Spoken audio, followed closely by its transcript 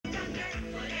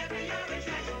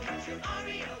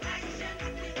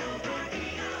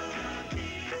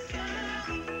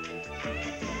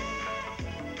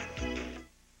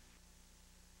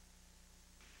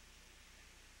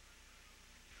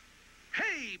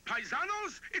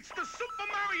paisanos, it's the Super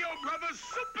Mario Brothers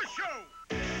Super Show.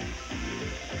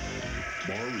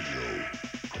 Mario.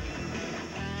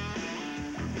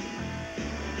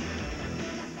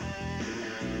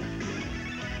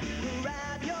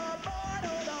 Grab your board,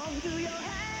 hold on to your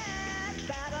hat.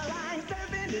 Satellite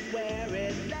surfing is where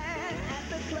it's at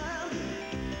the club.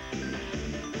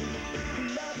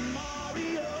 Club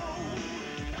Mario.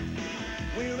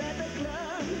 We're at the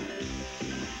club.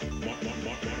 Mario.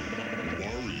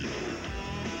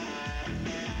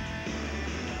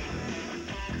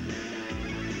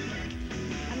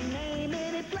 Name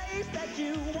any place that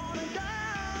you wanna go.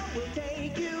 We'll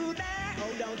take you there.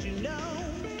 Oh, don't you know?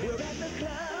 We're at the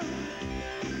club.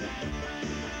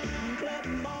 Club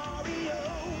Mario.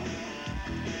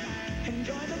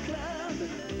 Enjoy the club.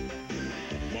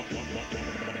 Club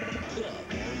Mario.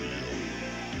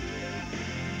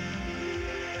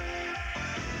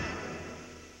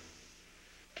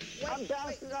 I'm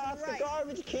bouncing off the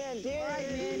garbage can, dude. All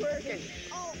right, man. Working.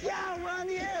 Oh, Yeah, we're on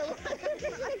the air.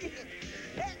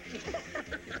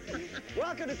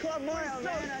 Welcome to Club Mario,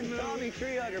 man. I'm Tommy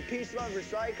Treehugger, Peace, Love,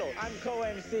 Recycle. I'm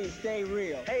co-MC, Stay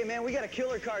Real. Hey, man, we got a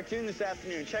killer cartoon this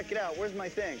afternoon. Check it out. Where's my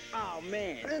thing? Oh,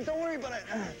 man. Don't worry about it.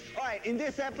 All right, in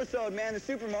this episode, man, the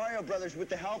Super Mario Brothers, with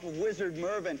the help of Wizard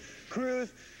Mervin,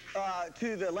 cruise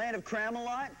to the land of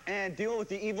Cramalot and deal with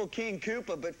the evil King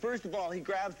Koopa. But first of all, he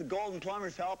grabs the Golden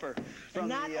Plumber's helper from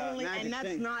Not the only, magic and that's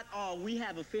thing. not all. We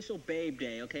have official Babe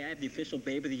Day, okay? I have the official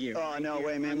Babe of the Year. Oh, no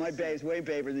way, man. My babe's way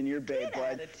baber than your babe, Get bud.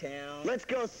 out of town. Let's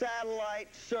go satellite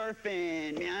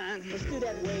surfing, man. Let's do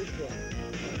that wave thing.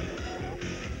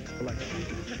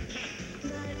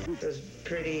 I was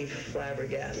pretty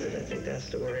flabbergasted, I think that's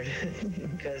the word.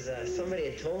 Because somebody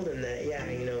had told him that, yeah,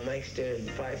 you know, Mike's doing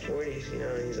 540s, you know,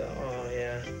 and he's like, oh,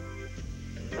 yeah.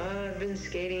 I've been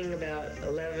skating about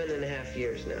 11 and a half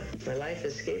years now. My life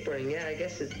is skateboarding, yeah, I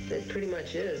guess it pretty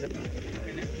much is.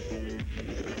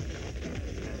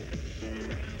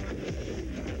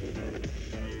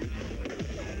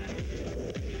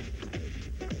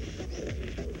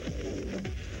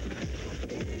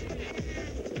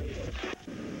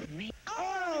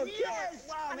 Yes!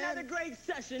 Wow, man. Another great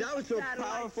session. That was so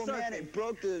Satellite powerful, man, surfing. it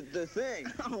broke the thing.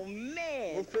 Oh,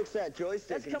 man. We'll fix that joystick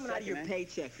That's in a coming out of your second, man.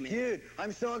 paycheck, man. Dude,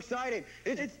 I'm so excited.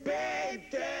 It's Babe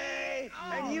Day!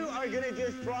 And you are going to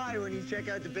just fly when you check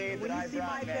out the babe When that you I see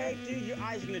brought, my man. babe, dude, your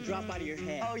eyes are going to drop out of your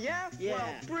head. Oh, yeah? Yeah.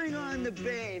 Well, bring on the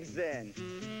babes, then.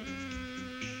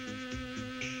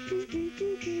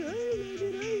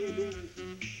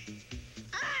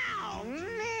 Ow,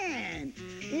 man!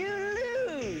 You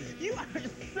lose! You are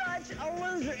such a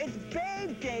loser. It's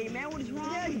Babe Day, man. What is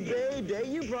wrong Yes, with you? Babe Day.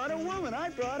 You brought a woman. I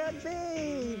brought a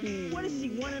baby. What is she,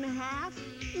 1.5?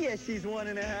 Yes, she's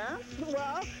 1.5.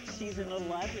 Well, she's an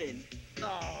 11.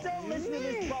 Oh, Don't listen to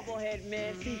man. this bubblehead,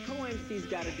 man. See, co-MC's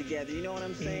got it together. You know what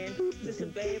I'm saying? Is this a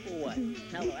babe or what?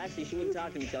 Hello, actually, she wouldn't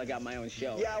talk to me until I got my own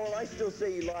show. Yeah, well, I still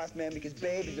say you lost, man, because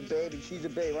Babe is a babe and she's a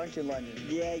babe, aren't you, London?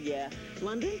 Yeah, yeah.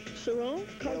 London? Sharon?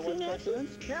 Cartoon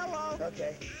excellence? Hello.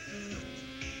 Okay.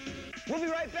 We'll be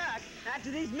right back.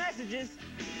 After these messages.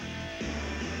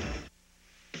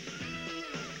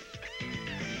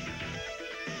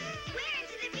 Where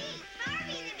into the beat?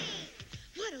 Barbie and the Beast.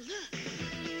 What a look.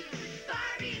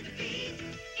 Barbie and the Beast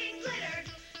in glitter.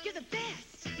 You're the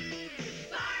best.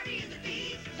 Barbie and the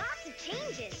Beast. Lots of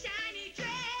changes. Shiny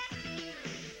dress.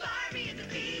 Barbie and the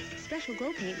Beast. Special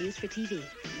glow paint used for TV.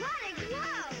 What a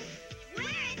glow. Where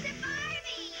is the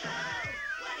Barbie? Oh,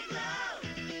 what a glow.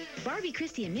 Barbie,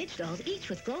 Christie, and Midge dolls, each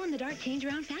with glow-in-the-dark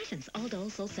change-around fashions. All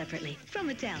dolls sold separately. From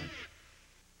Mattel.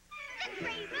 The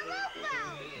Crazy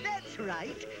Loofo. That's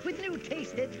right. With new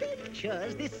taste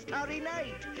adventures this starry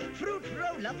night. Fruit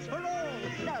roll-ups for all.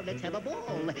 Now let's have a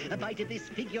ball. A bite of this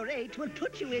figure 8 will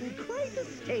put you in quite a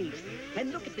state.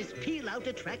 And look at this peel-out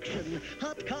attraction.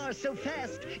 Hot cars so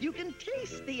fast, you can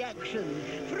taste the action.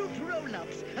 Fruit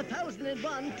roll-ups,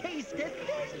 1001 taste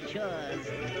adventures.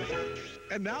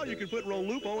 And now you can put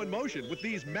Rolupo in motion with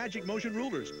these magic motion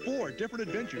rulers. 4 different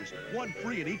adventures, 1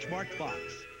 free in each marked box.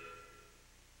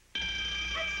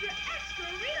 Extra, extra,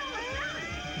 read all about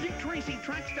it. Dick Tracy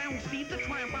tracks down Steve the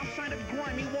Tramp outside a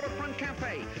grimy waterfront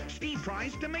cafe. Steve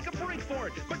tries to make a break for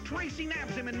it, but Tracy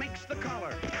nabs him and makes the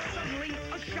collar. Suddenly,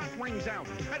 a shot rings out.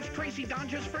 As Tracy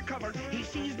dodges for cover, he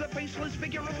sees the faceless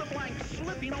figure of the Blank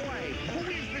slipping away. Who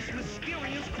is this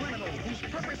mysterious criminal whose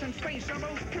purpose and face are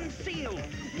both concealed?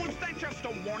 Was that just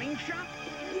a warning shot?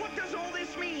 What does all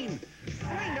this mean?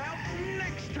 Find out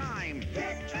next time.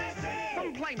 Dick Tracy!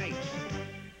 From Playmates.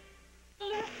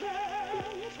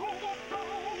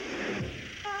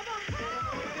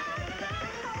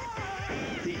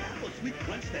 The apple sweet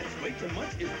crunch that's way too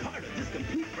much is part part of this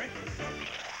complete breakfast.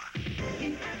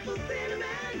 Apple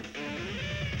Cinnamon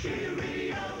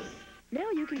Cheerios. Now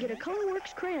you can get a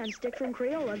Colorworks crayon stick from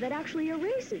Crayola that actually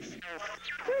erases.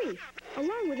 Free,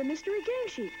 along with a mystery game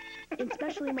sheet in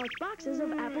specially marked boxes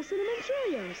of Apple Cinnamon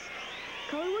Cheerios.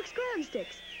 Colorworks crayon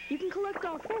sticks. You can collect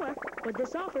all 4, but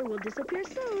this offer will disappear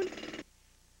soon.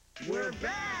 We're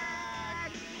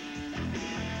back!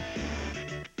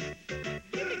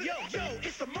 Yo,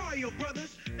 it's the Mario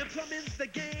Brothers, and plumbing's the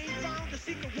game. Found the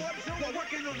secret warp zone while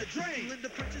working on the drain. Lend the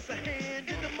princess a hand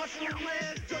in the mushroom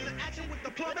land. Join the action with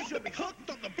the plumbers, you'll be hooked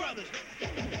on the brothers.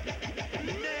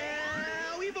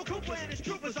 Now, Evil Koopa and his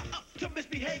troopers are up to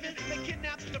misbehaving. They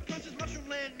kidnapped the princess, mushroom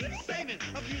land needs saving.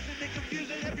 Abusing and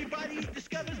confusing, everybody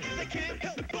discovers they can't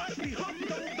help but be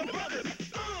hooked on the brothers.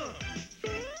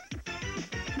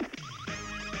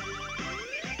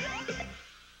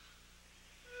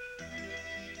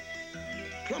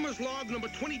 Plumber's log number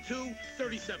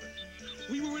 2237.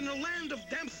 We were in a land of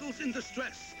damsels in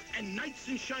distress and knights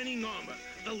in shining armor,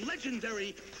 the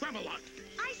legendary Cramalot.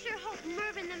 I sure hope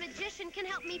Mervin the magician can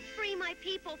help me free my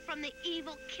people from the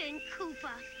evil King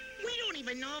Koopa. We don't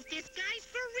even know if this guy's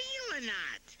for real or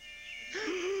not.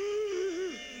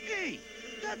 Hey,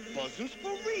 that buzzing's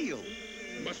for real.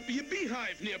 Must be a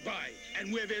beehive nearby.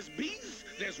 And where there's bees,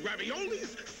 there's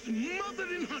raviolis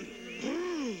smothered in honey.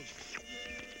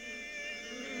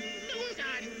 Those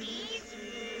aren't bees.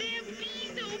 They're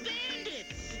Bezo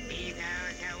bandits.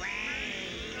 Bezos away.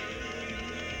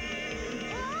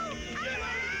 Oh,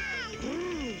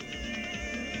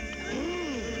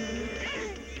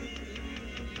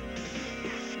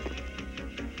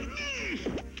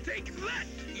 Take that,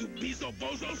 you Bezo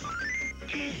bozos.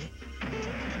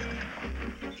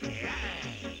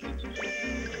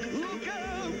 Look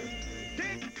out!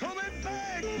 They're coming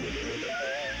back!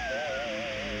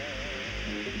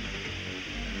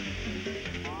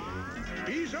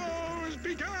 Bezos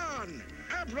begun!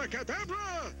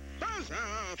 Abracadabra! Buzz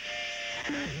off!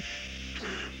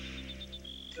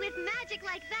 with magic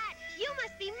like that, you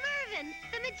must be Mervin,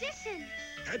 the magician.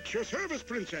 At your service,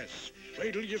 Princess.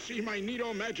 Wait till you see my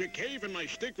neato magic cave and my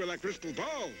stick with a crystal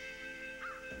ball.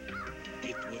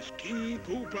 It was King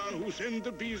Koopa who sent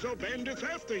the Bezo bandits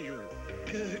after you.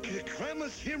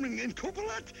 Krama's here in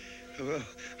Koopalat?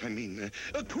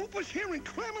 Koopa's here in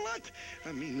Cramalot?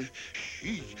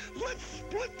 Let's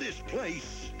split this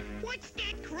place. What's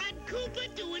that crud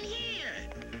Koopa doing here?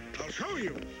 I'll show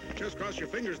you. Just cross your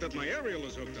fingers that my aerial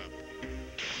is hooked up.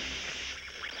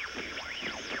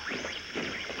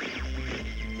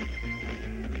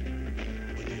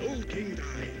 When the old king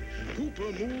died,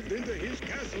 Koopa moved into his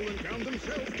castle and crowned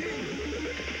himself king.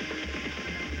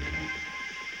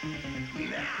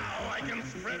 Now I can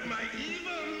spread my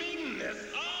evil meanness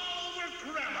all over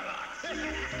Cramalot.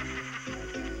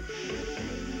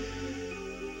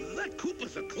 That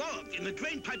Koopa's a clog in the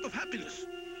drain pipe of happiness.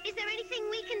 Is there anything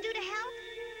we can do to help?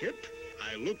 Yep,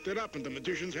 I looked it up in the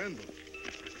magician's handbook.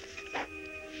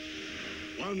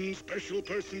 One special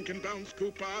person can bounce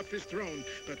Koopa off his throne,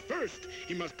 but first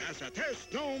he must pass a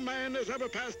test no man has ever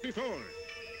passed before.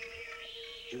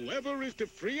 Whoever is to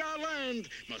free our land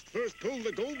must first pull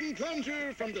the golden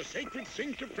plunger from the sacred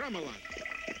sink of Cramalot.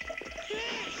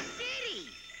 Cash City!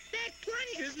 That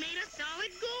plunger's made of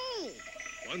solid gold.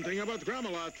 One thing about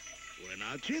Cramalot, we're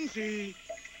not chintzy.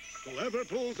 Whoever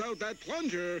pulls out that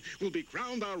plunger will be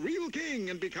crowned our real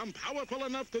king and become powerful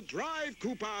enough to drive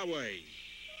Koopa away.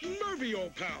 Murphy,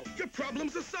 old pal, your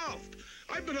problems are solved.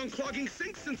 I've been unclogging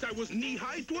sinks since I was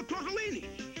knee-high to a tortellini.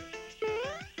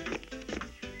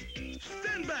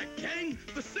 Stand back, gang.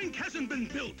 The sink hasn't been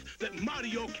built that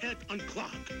Mario can't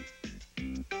unclog.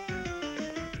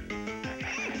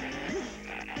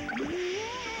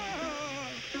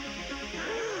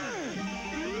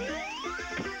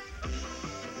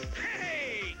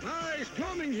 Hey! Nice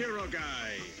plumbing hero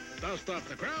guy. Dust off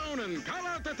the crown and call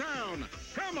out the town.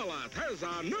 Cramalot has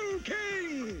a new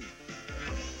king.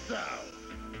 So,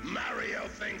 Mario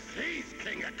thinks he's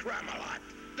king of Cramalot.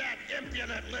 That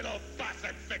impudent little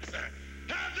faucet fixer.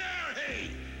 How dare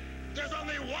he? There's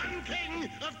only one king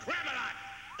of Cramalot.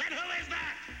 And who is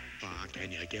that?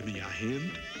 Can you give me a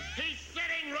hint? He's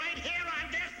sitting right here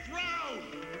on this throne.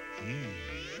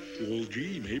 Well,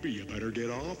 gee, maybe you better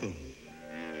get off him.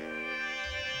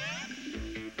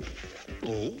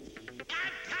 Oh?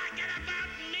 I'm talking about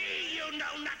me, you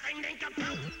know-nothing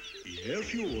nincompoop.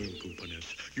 Yes, your royal Koopaness.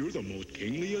 You're the most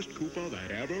kingliest Koopa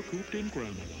that ever cooped in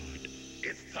Cramalot.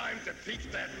 It's time to teach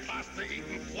that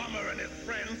pasta-eating plumber and his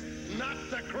friends not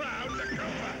to crown the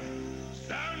Koopa.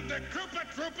 Sound the Koopa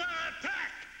Troopa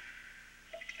attack!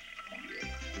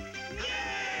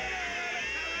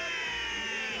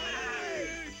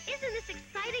 Is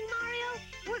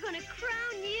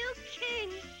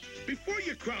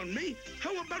crown me.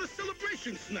 How about a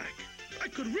celebration snack? I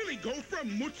could really go for a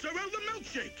mozzarella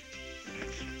milkshake.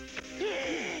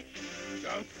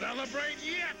 Don't celebrate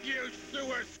yet, you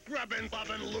sewer scrubbing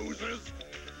loving losers.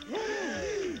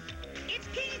 It's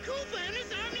King Koopa and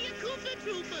his army of Koopa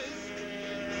Troopers.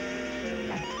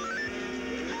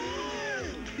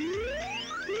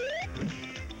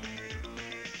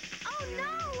 Oh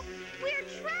no! We're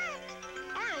trapped!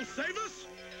 I'll save us.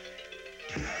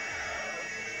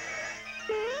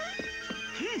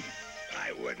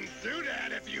 I wouldn't do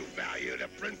that if you valued a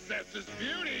princess's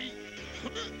beauty.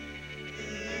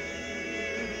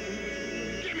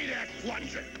 Give me that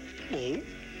plunger. Oh?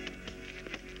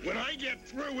 When I get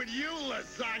through with you,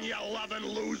 lasagna-loving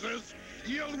losers,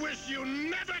 you'll wish you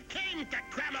never came to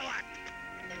Cramalot.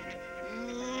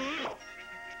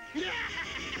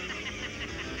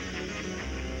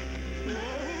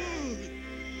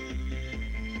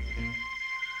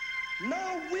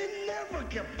 Now we never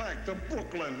get back to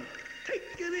Brooklyn.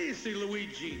 Take it easy,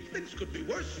 Luigi. Things could be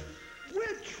worse.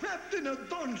 We're trapped in a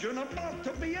dungeon about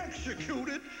to be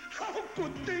executed. How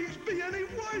could things be any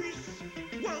worse?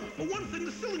 Well, for one thing,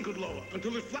 the ceiling could lower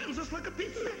until it flattens us like a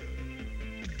pizza.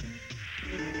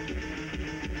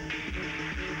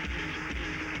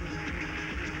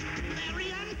 Very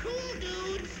uncool,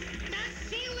 dudes. The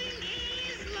ceiling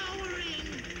is lowering.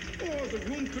 Or the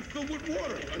room could fill with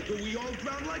water until we all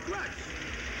drown like rats.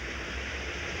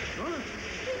 Huh?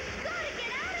 We've got to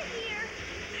get out of here!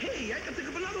 Hey, I can think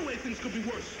of another way things could be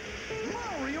worse.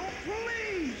 Mario,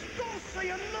 please, don't say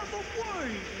another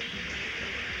word.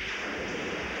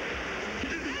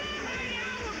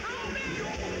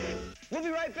 We'll be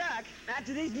right back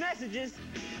after these messages.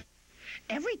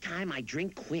 Every time I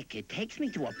drink Quik, it takes me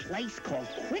to a place called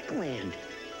Quikland,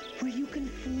 where you can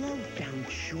float down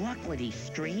chocolatey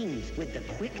streams with the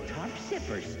Quik tub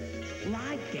sippers,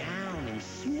 lie down in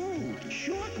smooth,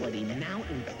 chocolatey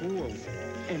mountain pools,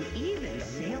 and even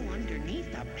sail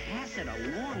underneath the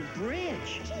Pass-It-Along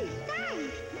Bridge. Gee,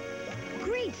 thanks.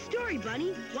 Great story,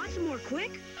 Bunny. Want some more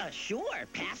Quik? Sure,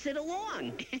 pass it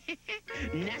along.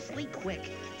 Nestle Quik.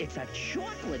 It's a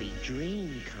chocolatey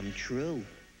dream come true.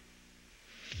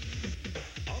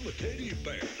 I'm a teddy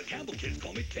bear. The Campbell kids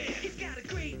call me Ted. He's got a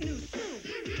great new suit.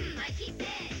 Like he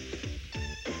said.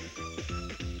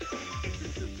 It's a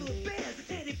suit full of bears, a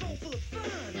teddy bowl full of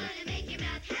fun. Gonna make your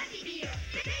mouth happy, dear.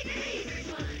 The favorite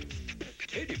one.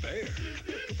 Teddy bear.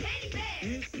 Teddy bear.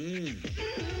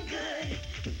 Good.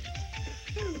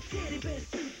 New teddy bear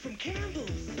suit from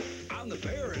Campbell's. I'm the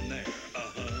bear in there.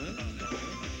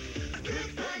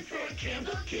 Good fun for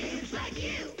Campbell kids like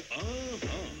you.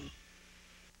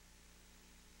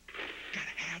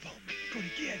 Gotta have them. Gonna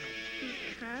get them.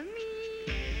 Honey.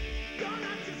 You're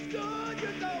not just good,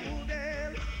 you're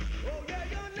golden. Oh, yeah,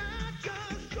 you're not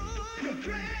just good. You're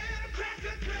graham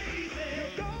cracker crazy.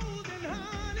 You're golden,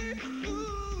 honey.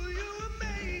 Ooh, you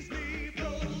amaze me.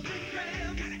 Golden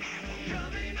graham. Gotta have them.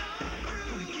 Coming on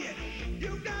through. Gonna get them.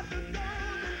 You got the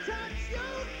golden touch, you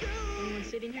do. Anyone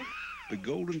sitting here? The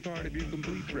golden part of your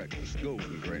complete breakfast,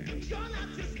 Golden Grams. You're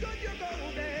not just good, you're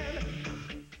golden.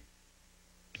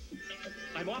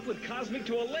 I'm off with Cosmic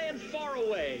to a land far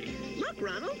away. Look,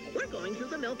 Ronald, we're going through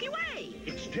the Milky Way.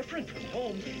 It's different from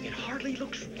home. It hardly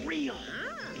looks real.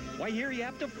 Why, here you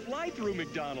have to fly through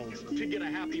McDonald's to get a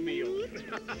Happy Meal.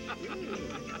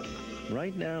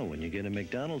 Right now, when you get a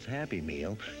McDonald's Happy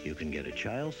Meal, you can get a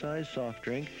child-sized soft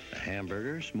drink, a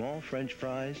hamburger, small French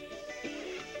fries,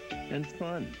 and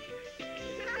fun.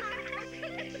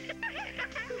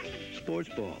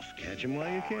 Sportsballs. Catch 'em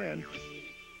while you can.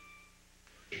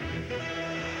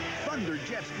 Thunder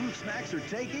Jet's fruit snacks are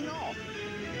taking off.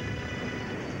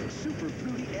 Super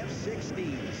fruity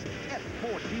F-16s,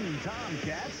 F-14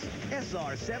 Tomcats,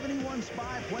 SR-71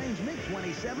 spy planes,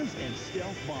 MiG-27s, and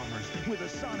stealth bombers with a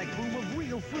sonic boom of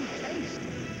real fruit taste.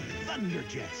 Thunder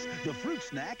Jets, the fruit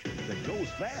snack that goes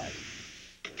fast.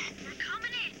 We're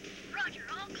coming in. Roger,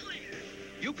 all clear.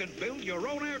 You can build your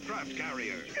own aircraft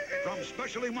carrier from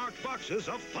specially marked boxes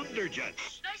of Thunder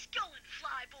Jets. Nice going,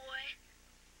 Flyboy.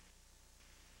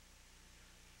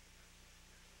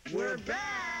 We're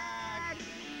back!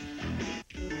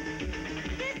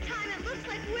 This time it looks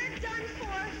like we're done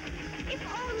for. If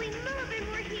only Mervin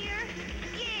were here.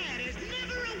 Yeah, there's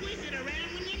never a wizard around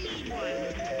when you need one.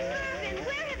 Mervin,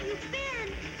 where have you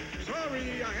been?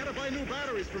 Sorry, I had to buy new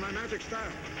batteries for my magic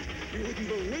staff. You wouldn't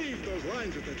believe those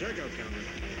lines at the checkout counter.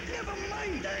 Never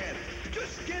mind that.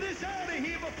 Just get us out of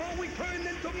here before we turn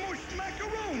into mush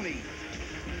macaroni.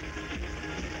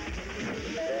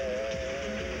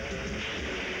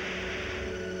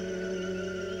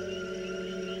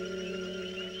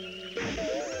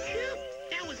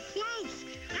 That was close.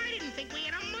 I didn't think we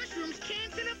had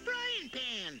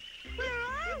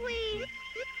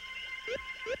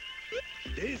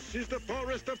This is the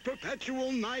forest of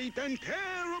perpetual night and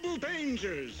terrible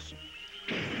dangers.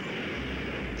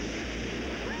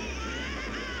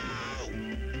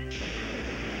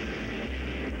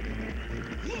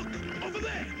 Look, over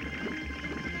there.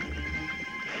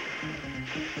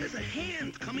 There's a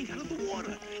hand coming out of the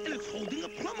water, and it's holding a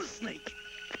plumber snake.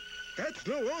 That's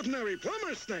no ordinary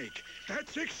plumber snake.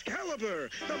 That's Excalibur,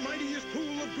 the mightiest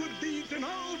pool of good deeds in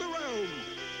all the realm.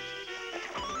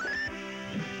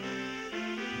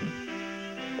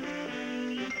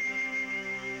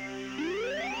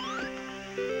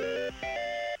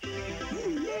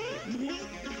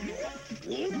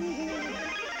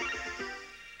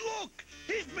 Look,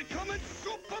 he's becoming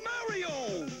Super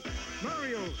Mario.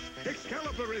 Mario,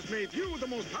 Excalibur has made you the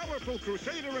most powerful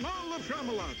crusader in all of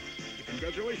Camelot.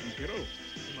 Congratulations, kiddo. You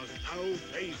must now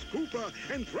face Koopa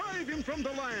and drive him from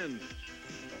the land.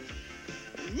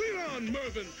 Lead on,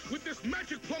 Mervin. With this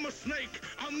magic plumber snake,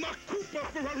 I'll knock Koopa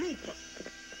for a loop.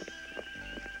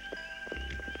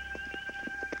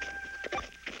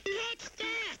 Catch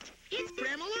that! It's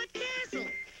Cramalot Castle!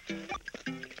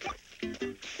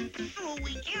 How are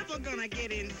we ever gonna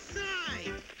get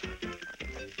inside?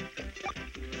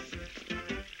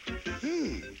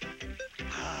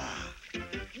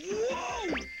 Whoa!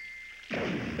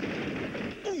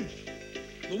 Boom!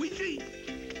 Luigi!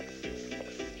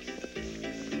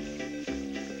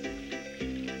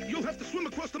 You'll have to swim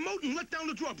across the moat and let down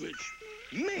the drawbridge.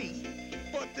 Me?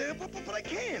 But I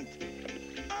can't.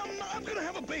 I'm gonna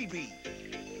have a baby.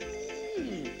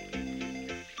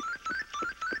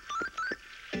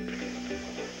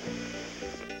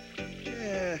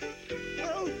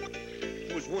 Well,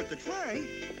 it was worth a try.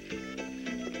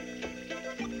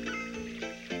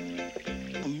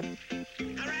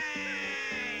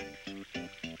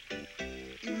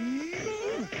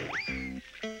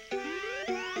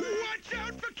 Watch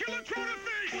out for killer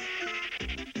trout-fish!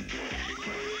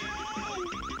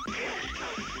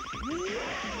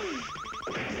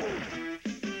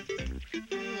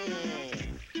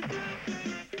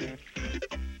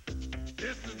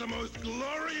 This is the most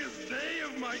glorious day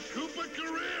of my Koopa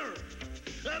career.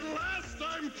 At last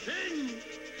I'm king.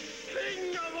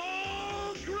 King of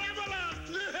all Cramalot.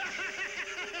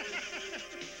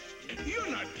 You're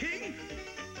not king.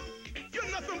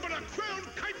 You're nothing but a crowned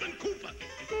Kiteman Koopa.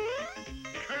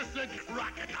 Cursed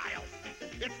crocodiles.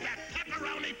 It's that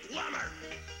pepperoni plumber.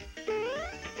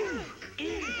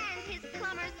 And his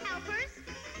plumber's helpers.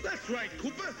 That's right,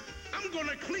 Koopa. I'm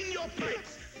gonna clean your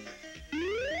pipes.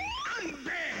 I'm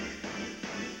bad.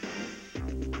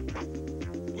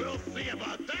 We'll see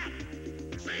about that.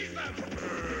 Seize them.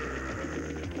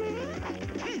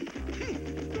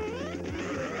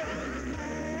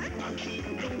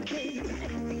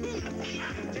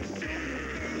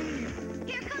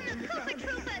 Here come the Koopa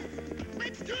Troopas.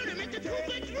 Let's turn him into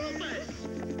Koopa Troopas!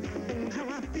 How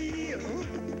I feel.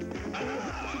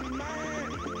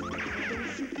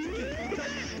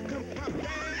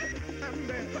 I'm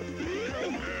bad.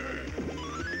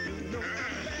 No,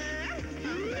 I'm bad.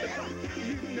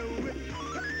 You know it.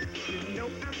 You know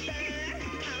I'm bad.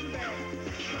 I'm bad.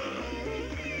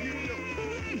 You know.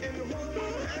 And the whole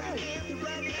world has to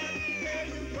right now.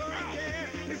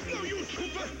 It's no use,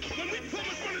 Koopa. When we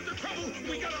plumbers run into trouble,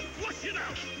 we gotta flush it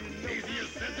out. Easier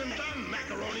said than done,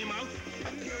 macaroni mouth.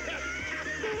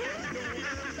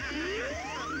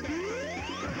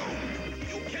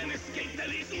 You can't escape that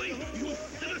easily, you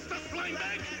sinister slime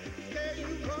bag. There you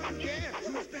go again.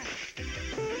 Who's back?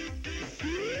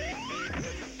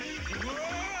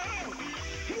 Whoa!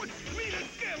 What's green and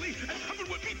scaly and covered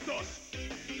with meat sauce?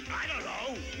 I don't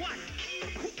know. What? A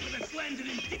Koopa that's landed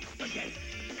in deep spaghetti.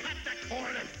 Cut the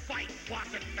cord and fight,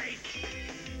 faucet face.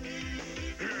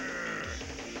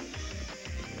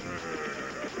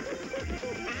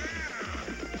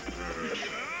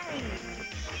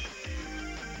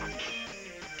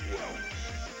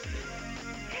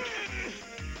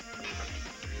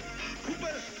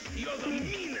 Koopa, you're the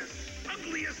meanest,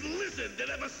 ugliest lizard that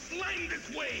ever slimed its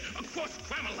way across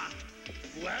Cramalot.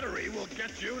 Flattery will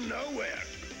get you nowhere.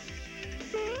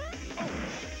 Oh,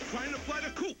 trying to fly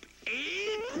the coop, eh,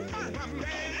 Koopa? I'm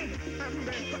bad. I'm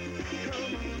bad. Come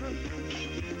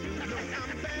on. No,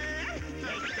 I'm bad.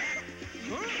 Take that.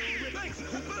 Huh? Thanks,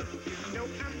 Koopa. No,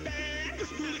 I'm bad.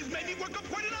 This movie's made me work up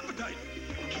quite an appetite.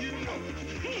 You know.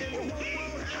 And the whole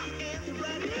world has to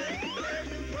right now. There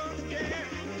you go again.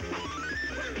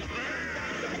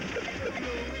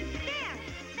 There.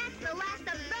 That's the last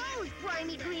of those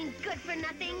grimy green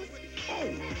good-for-nothings. Oh!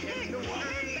 No, I'm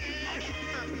bad.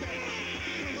 I'm bad.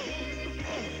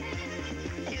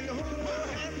 And the whole world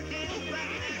has to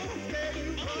right now. There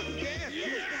you go again.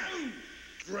 Yeah!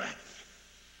 Drats!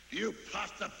 You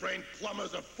pasta left-brained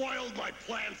plumbers have foiled my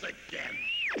plans again.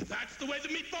 That's the way the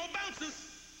meatball bounces.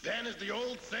 Then, as the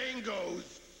old saying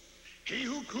goes, he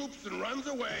who coops and runs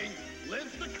away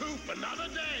lives to coop another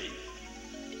day.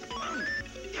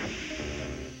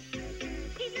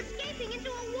 He's escaping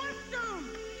into a warp zone.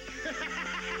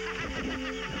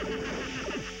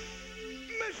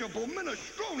 Miserable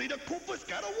minestrone, the Koopa's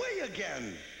got away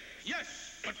again. Yes,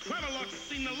 but Cramalot's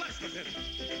seen the last of him.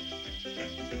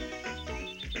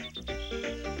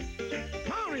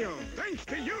 Mario, thanks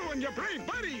to you and your brave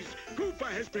buddies, Koopa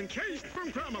has been chased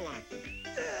from Cramalot.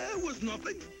 It was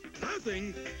nothing.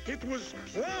 Nothing. It was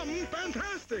plumb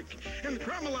fantastic. And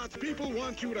Cramalot's people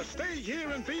want you to stay here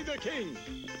and be the king.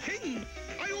 King?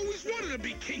 I always wanted to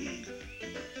be king.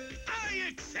 I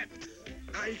accept.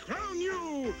 I crown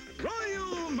you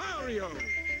Royal Mario.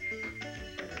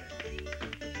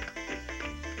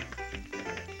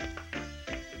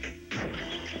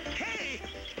 Hey,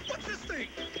 what's this thing?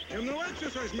 A new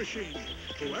exercise machine.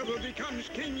 Whoever becomes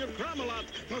king of Cramalot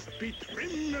must be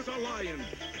trim as a lion.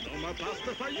 No more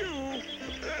pasta for you. On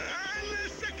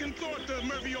second thought,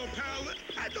 Murphy, old pal,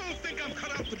 I don't think I'm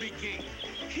cut out to be king.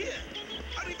 Here,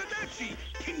 arrivederci,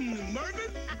 King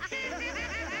Mervyn.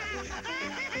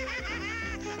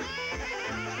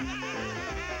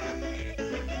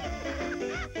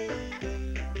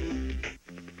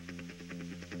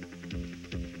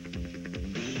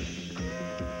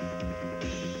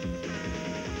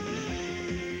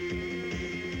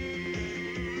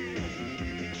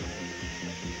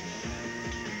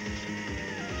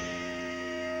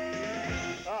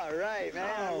 All right, man.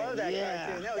 I love that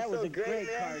cartoon. That was so a great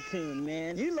cartoon,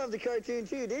 man. You loved the cartoon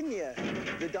too, didn't you?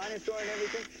 The dinosaur and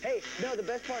everything. Hey, no, the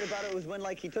best part about it was when,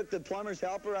 like, he took the plumber's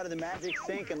helper out of the magic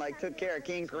sink and, like, took care of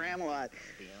King Cramalot.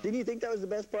 Didn't you think that was the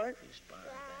best part?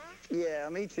 Yeah,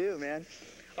 me too, man.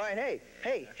 All right,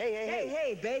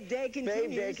 hey, Babe Day continues.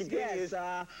 Babe Day continues.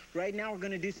 Yes, right now we're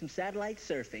going to do some satellite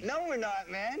surfing. No, we're not,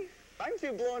 man. I'm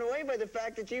too blown away by the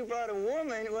fact that you brought a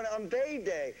woman on Babe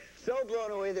Day. So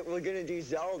blown away that we're going to do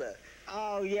Zelda.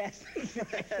 Oh, yes.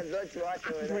 Let's watch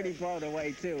it. I'm pretty blown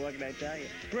away, too. What can I tell you?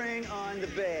 Bring on the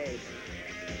babe.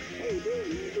 Hey,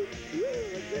 dude.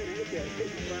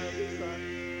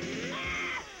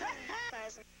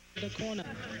 The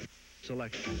corner.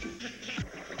 Selection.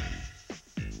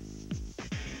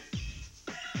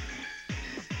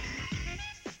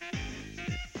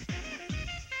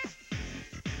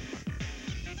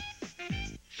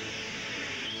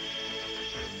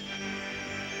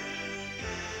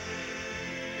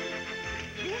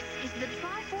 The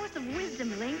Triforce of Wisdom,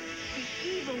 Link. The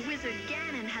evil wizard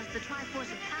Ganon has the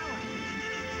Triforce of Power.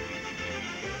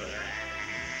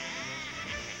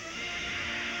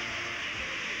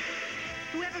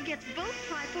 Whoever gets both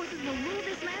Triforces will rule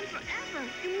this land forever.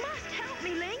 You must help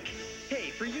me, Link.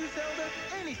 Hey, for you, Zelda,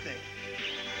 anything.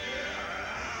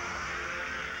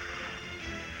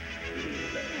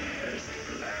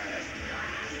 Blast.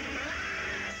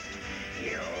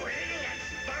 You idiots!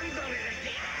 Bungle it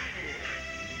again!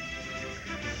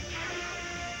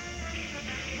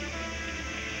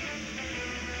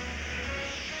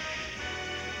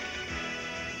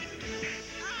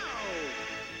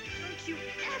 Don't you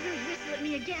ever whistle at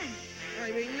me again.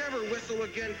 I may never whistle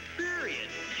again, period.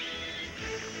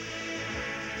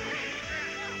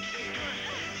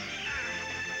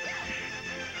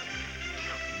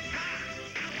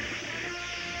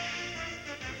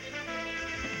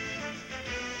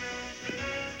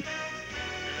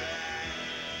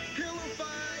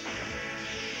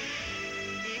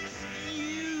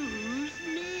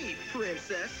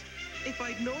 Princess. If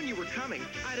I'd known you were coming,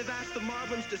 I'd have asked the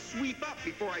moblins to sweep up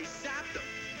before I sapped them.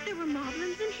 There were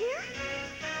moblins in here?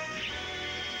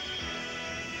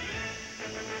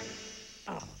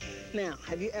 Oh, now,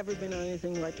 have you ever been on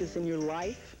anything like this in your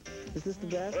life? Is this the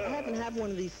best? I happen to have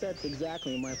one of these sets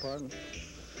exactly in my apartment.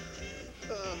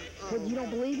 What, you don't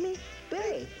believe me?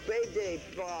 Babe. Babe Day.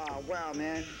 Oh, wow,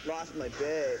 man. Lost my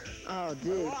babe. Oh,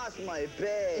 dude. I lost my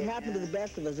babe. It happened to the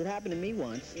best of us. It happened to me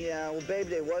once. Yeah, well, Babe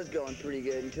Day was going pretty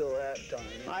good until that time.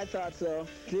 I thought so.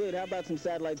 Dude, how about some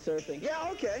satellite surfing? Yeah,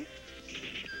 okay.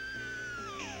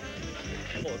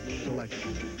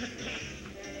 Selection.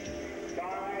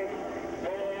 5,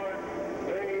 4,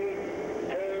 3,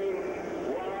 2,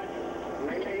 1,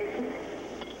 release.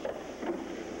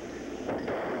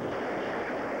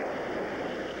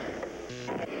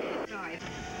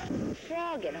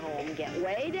 Frog at home, get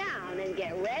way down and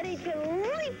get ready to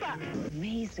leap up.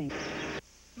 Amazing.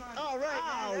 All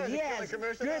right, Oh, That was a yes. killer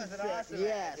commercial. Good That was an set. awesome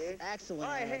Yes, ad, dude. excellent. All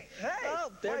right, ad. hey.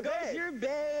 Oh, there my goes babe. your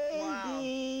baby. Wow.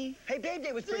 Hey, Babe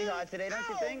Day was pretty hot today, don't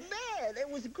you think? Oh, man, it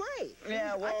was great.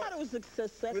 Yeah, well, I thought it was a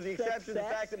success. with the exception of the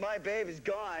fact that my babe is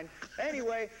gone.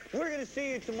 Anyway, we're going to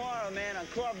see you tomorrow, man, on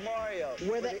Club Mario.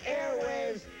 Where the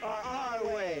airwaves are our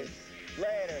waves.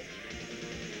 Later.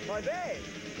 My babe.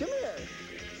 Come here.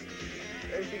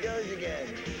 There she goes again.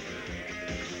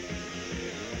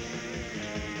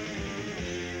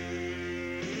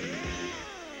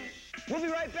 We'll be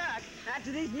right back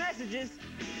after these messages.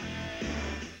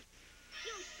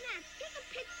 Yo, Snaps, take a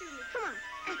picture of me. Come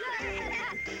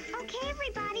on. Okay,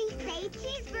 everybody, say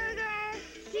cheeseburger.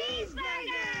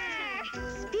 Cheeseburger.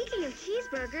 Speaking of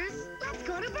cheeseburgers, Let's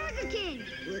go to Burger King.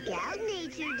 Look out,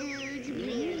 nature dudes.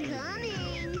 We're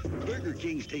coming. Burger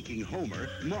King's taking Homer,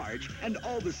 Marge, and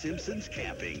all the Simpsons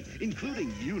camping,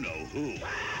 including you-know-who.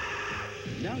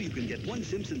 Now you can get one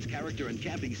Simpsons character and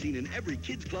camping scene in every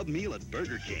Kids Club meal at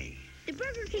Burger King. the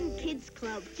Burger King Kids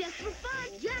Club. Just for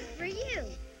fun, just for you.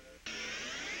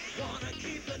 Wanna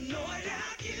keep the noise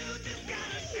out, you just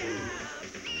gotta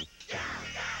shout.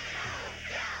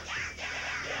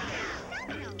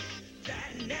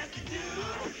 That nasty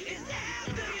dude is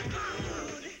after your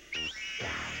food.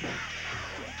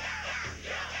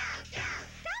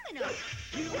 Domino's.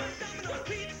 You want Domino's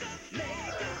pizza?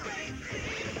 Make a great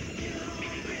scene. You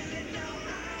really know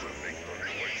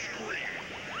how.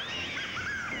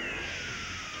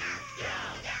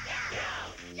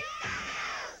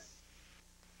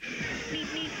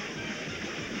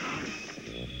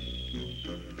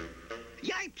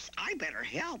 Yipes, I better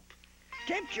help.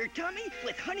 Tempt your tummy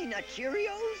with Honey Nut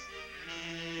Cheerios?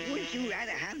 Wouldn't you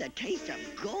rather have the taste of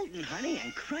golden honey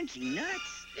and crunchy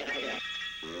nuts?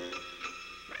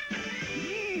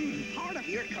 Part of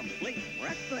your complete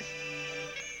breakfast.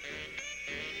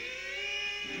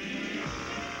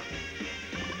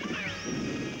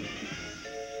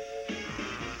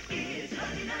 It's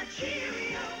Honey Nut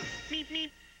Cheerios. Meep,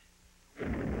 meep.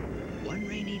 One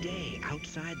rainy day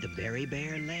outside the Berry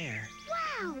Bear lair.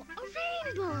 Wow,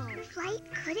 a rainbow. Flight,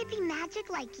 could it be magic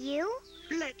like you?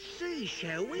 Let's see,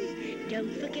 shall we?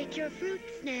 Don't forget your fruit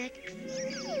snacks.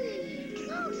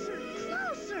 Closer,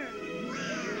 closer.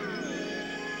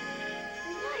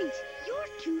 Light, your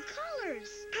two colors.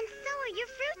 And so are your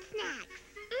fruit snacks.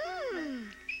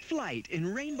 Flight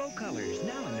in rainbow colors,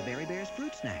 now in the Berry Bear's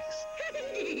fruit snacks.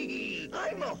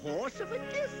 I'm a horse of a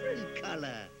different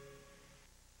color.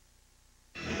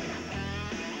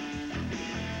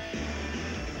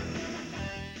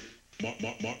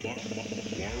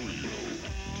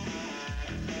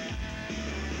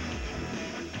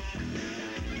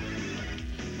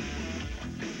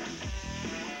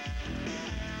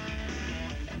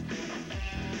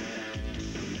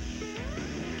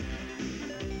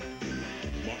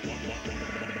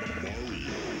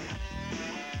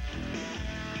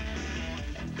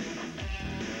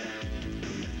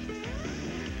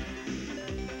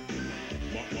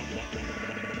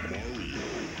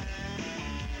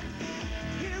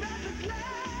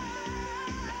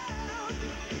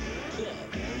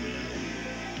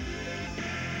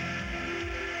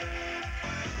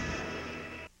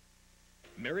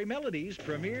 Merry Melodies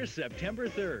premieres September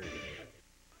 3rd.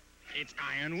 It's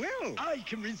Iron Will. I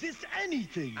can resist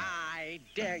anything. I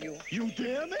dare you. You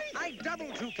dare me? I double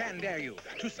can dare you.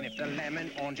 To sniff the lemon,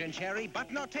 orange, and cherry,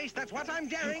 but no taste, that's what I'm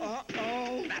daring.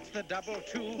 Uh-oh. That's the double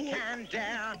can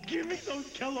dare. Give me those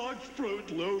Kellogg's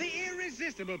Fruit Loops. The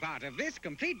irresistible part of this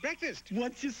complete breakfast.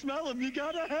 Once you smell them, you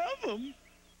gotta have them.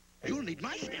 You'll need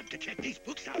my stamp to check these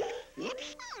books out.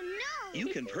 Whoops. Oh, no. You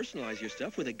can personalize your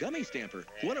stuff with a gummy stamper.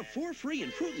 One of 4 free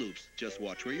in Fruit Loops. Just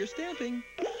watch where you're stamping.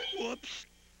 Whoops.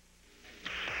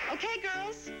 Okay,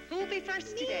 girls, who will be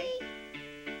first today?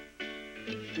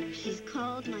 She's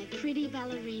called my pretty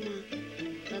ballerina,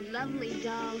 the lovely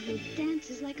doll who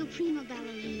dances like a prima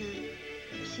ballerina.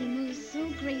 She moves so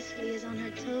gracefully as on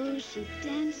her toes she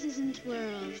dances and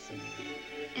twirls.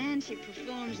 And she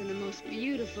performs in the most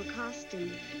beautiful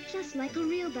costume, just like a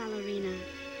real ballerina.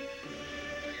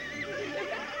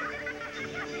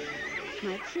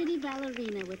 My pretty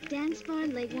ballerina with dance bar,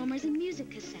 leg warmers, and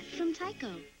music cassette from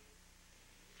Tyco.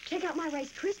 Check out my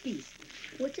Rice Krispies.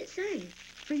 What's it saying?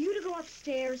 For you to go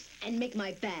upstairs and make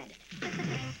my bed.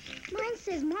 Mine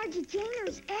says Margie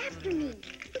Janer's after me.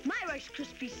 My Rice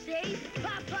Krispies say,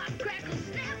 pop, pop, crackle,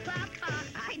 snap, pop, pop.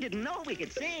 I didn't know we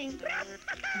could sing.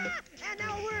 And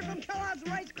now a word from Kellogg's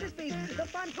Rice Krispies, the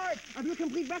fun part of your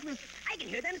complete breakfast. I can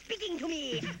hear them speaking to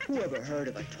me. Whoever heard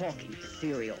of a talking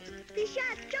cereal? The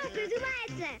shot Joker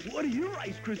Zulaza. What do your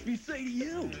Rice Krispies say to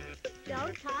you?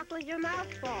 Don't talk with your mouth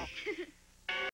full.